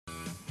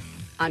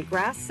On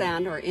grass,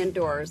 sand, or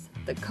indoors,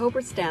 the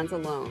Cobra stands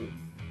alone.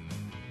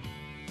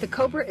 The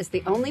Cobra is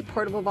the only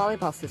portable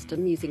volleyball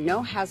system using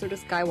no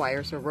hazardous guy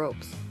wires or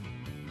ropes.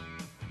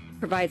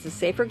 Provides a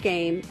safer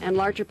game and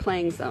larger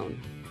playing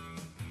zone.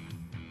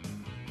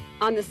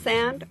 On the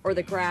sand or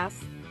the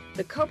grass,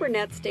 the Cobra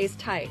net stays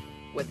tight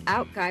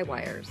without guy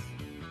wires.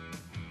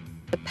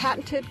 The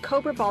patented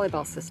Cobra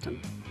Volleyball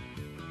System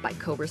by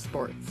Cobra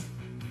Sports.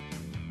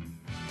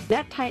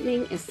 Net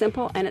tightening is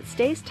simple and it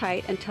stays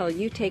tight until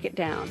you take it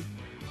down.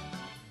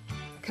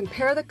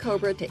 Compare the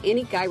Cobra to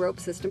any guy rope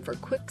system for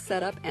quick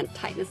setup and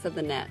tightness of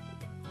the net.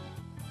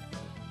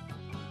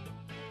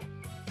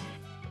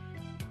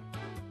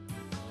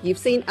 You've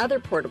seen other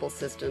portable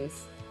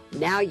systems,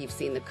 now you've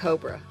seen the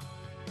Cobra.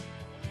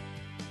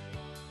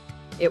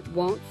 It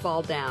won't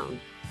fall down.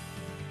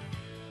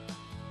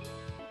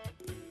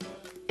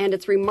 And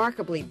it's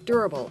remarkably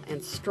durable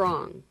and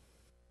strong.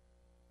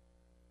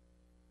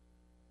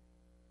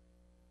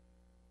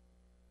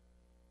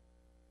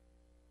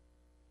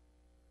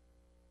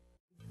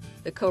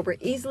 The Cobra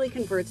easily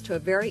converts to a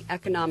very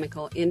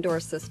economical indoor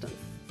system.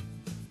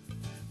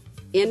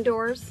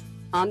 Indoors,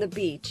 on the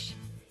beach,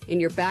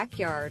 in your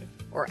backyard,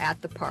 or at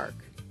the park,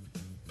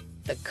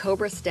 the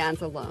Cobra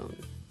stands alone.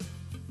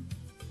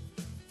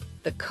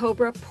 The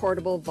Cobra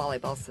Portable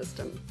Volleyball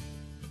System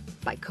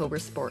by Cobra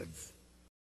Sports.